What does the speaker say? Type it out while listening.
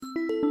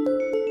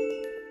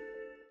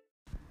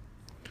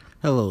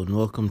Hello and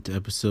welcome to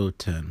episode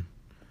 10.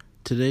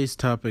 Today's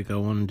topic I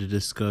wanted to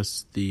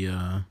discuss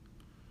the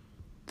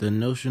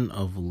notion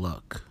of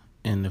luck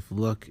and if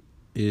luck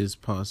is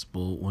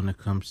possible when it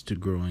comes to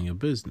growing a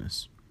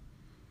business.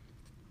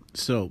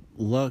 So,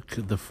 luck,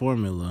 the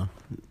formula,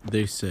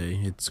 they say,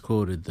 it's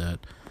quoted that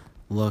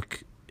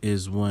luck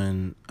is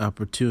when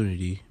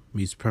opportunity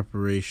meets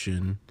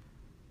preparation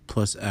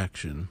plus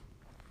action.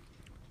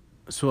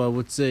 So I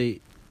would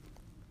say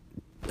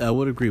I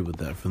would agree with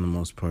that for the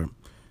most part.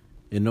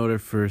 In order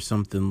for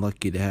something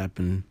lucky to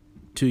happen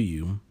to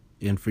you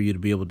and for you to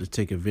be able to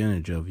take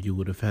advantage of, you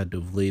would have had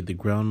to have laid the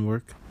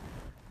groundwork,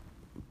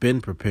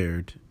 been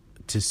prepared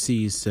to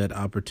seize said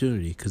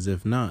opportunity. Because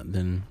if not,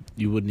 then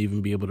you wouldn't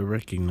even be able to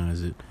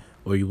recognize it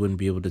or you wouldn't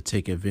be able to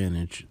take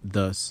advantage.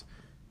 Thus,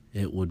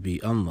 it would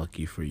be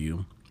unlucky for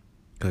you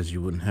because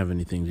you wouldn't have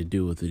anything to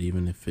do with it,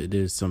 even if it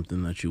is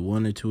something that you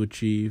wanted to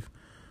achieve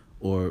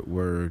or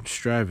were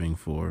striving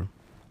for.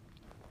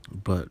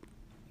 But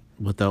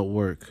without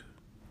work,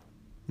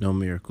 no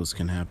miracles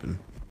can happen.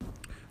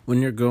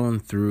 When you're going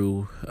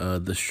through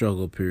the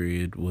struggle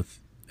period with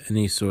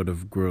any sort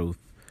of growth,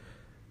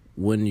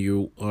 when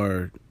you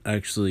are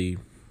actually,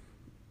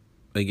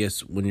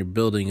 when you're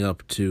building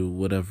up to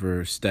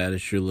whatever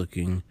status you're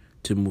looking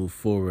to move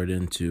forward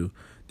into,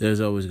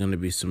 there's always going to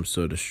be some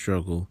sort of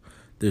struggle.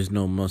 There's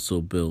no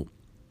muscle built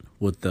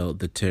without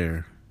the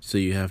tear. So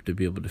you have to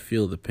be able to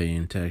feel the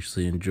pain to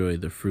actually enjoy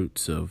the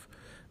fruits of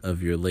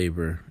your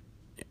labor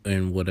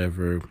and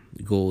whatever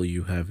goal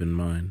you have in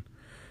mind.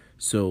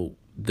 So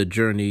the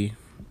journey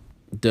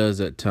does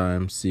at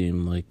times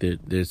seem like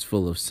there's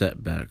full of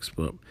setbacks,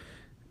 but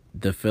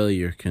the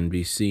failure can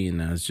be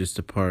seen as just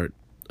a part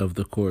of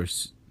the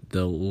course.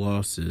 The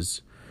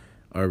losses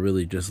are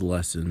really just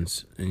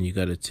lessons, and you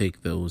got to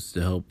take those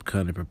to help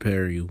kind of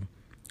prepare you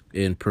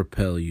and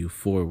propel you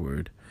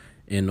forward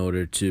in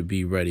order to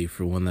be ready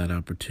for when that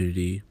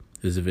opportunity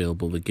is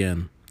available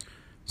again.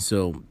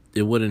 So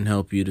it wouldn't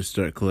help you to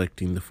start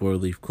collecting the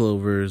 4-leaf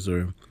clovers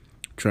or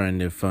trying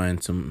to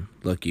find some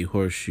lucky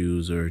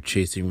horseshoes or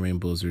chasing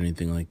rainbows or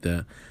anything like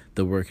that.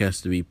 The work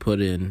has to be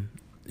put in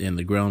and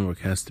the groundwork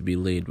has to be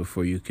laid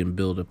before you can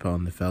build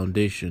upon the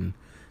foundation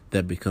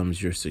that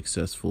becomes your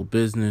successful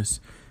business,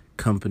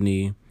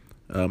 company,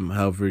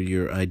 however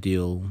your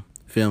ideal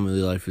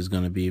family life is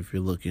going to be. If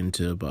you're looking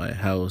to buy a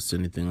house,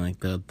 anything like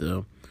that,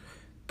 the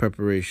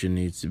preparation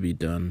needs to be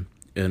done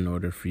in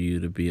order for you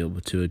to be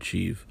able to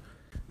achieve.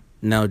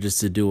 Now, just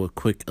to do a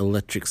quick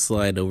electric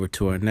slide over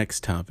to our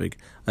next topic,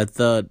 I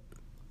thought,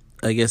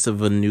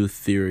 of a new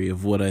theory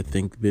of what I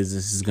think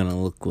business is going to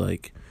look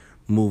like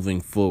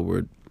moving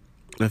forward.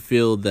 I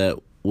feel that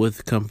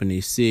with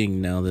companies seeing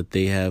now that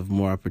they have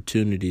more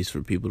opportunities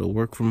for people to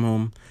work from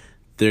home,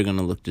 they're going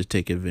to look to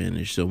take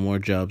advantage. So more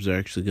jobs are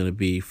actually going to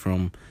be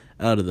from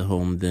out of the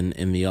home than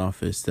in the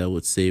office. That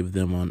would save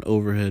them on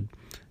overhead,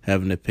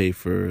 having to pay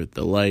for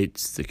the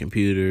lights, the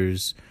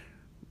computers,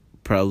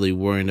 probably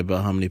worrying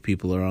about how many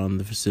people are on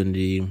the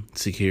vicinity,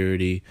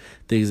 security,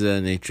 things of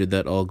that nature.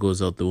 That all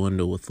goes out the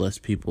window with less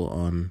people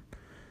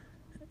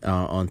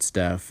on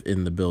staff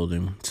in the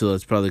building. So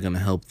that's probably going to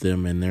help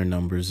them in their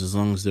numbers as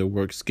long as their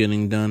work's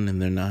getting done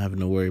and they're not having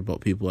to worry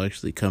about people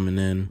actually coming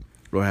in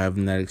or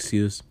having that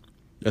excuse.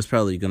 That's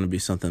probably going to be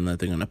something that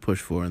they're going to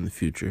push for in the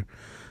future.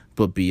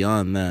 But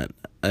beyond that,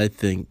 I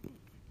think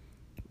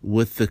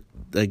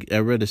I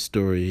read a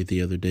story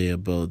the other day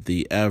about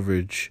the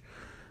average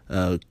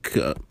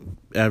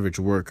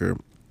worker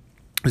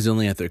is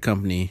only at their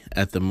company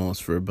at the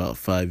most for about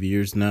 5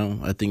 years now.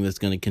 I think that's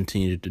going to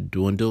continue to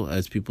dwindle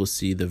as people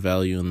see the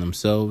value in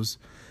themselves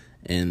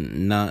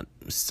and not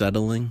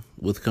settling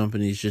with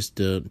companies just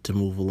to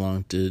move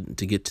along to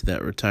get to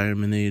that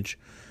retirement age.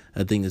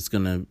 I think it's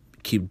going to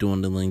keep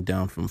dwindling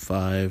down from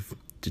 5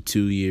 to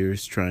 2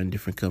 years, trying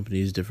different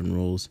companies, different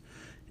roles.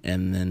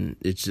 And then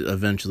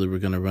eventually we're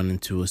going to run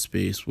into a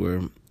space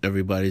where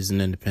everybody's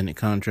an independent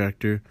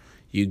contractor.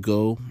 You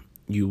go,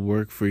 you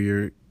work for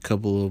your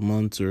couple of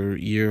months or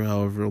year,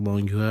 however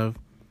long you have,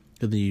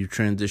 and then you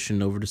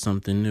transition over to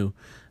something new.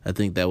 I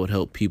think that would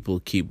help people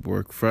keep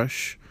work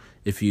fresh,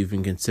 if you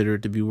even consider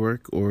it to be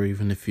work, or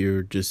even if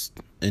you're just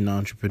an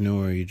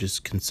entrepreneur, you're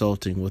just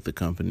consulting with a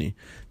company.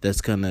 That's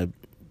kind of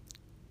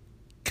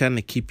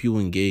keep you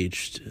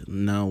engaged.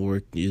 Now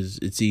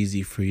it's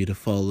easy for you to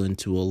fall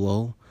into a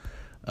lull.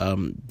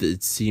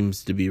 It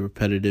seems to be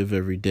repetitive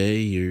every day.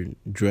 You're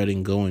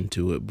dreading going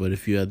to it. But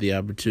if you had the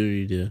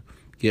opportunity to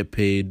get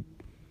paid,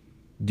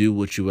 do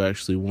what you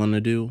actually want to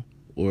do,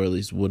 or at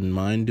least wouldn't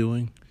mind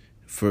doing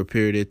for a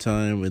period of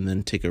time, and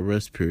then take a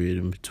rest period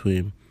in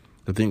between,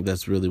 I think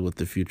that's really what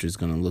the future is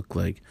going to look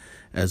like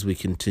as we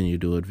continue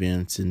to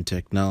advance in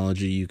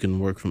technology. You can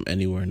work from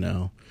anywhere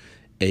now.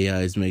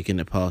 AI is making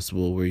it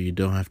possible where you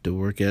don't have to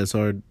work as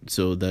hard,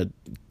 so that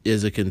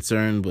is a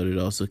concern, but it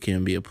also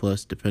can be a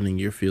plus depending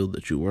your field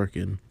that you work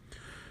in.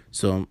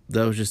 So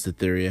that was just a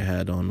theory I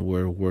had on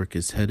where work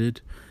is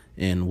headed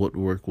and what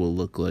work will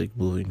look like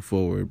moving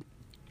forward.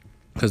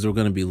 Because we're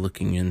going to be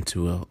looking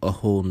into a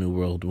whole new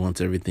world once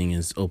everything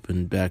is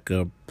opened back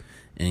up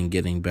and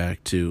getting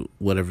back to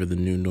whatever the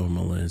new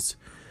normal is.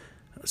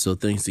 So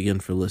thanks again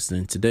for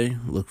listening today.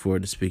 Look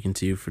forward to speaking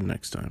to you for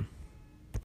next time.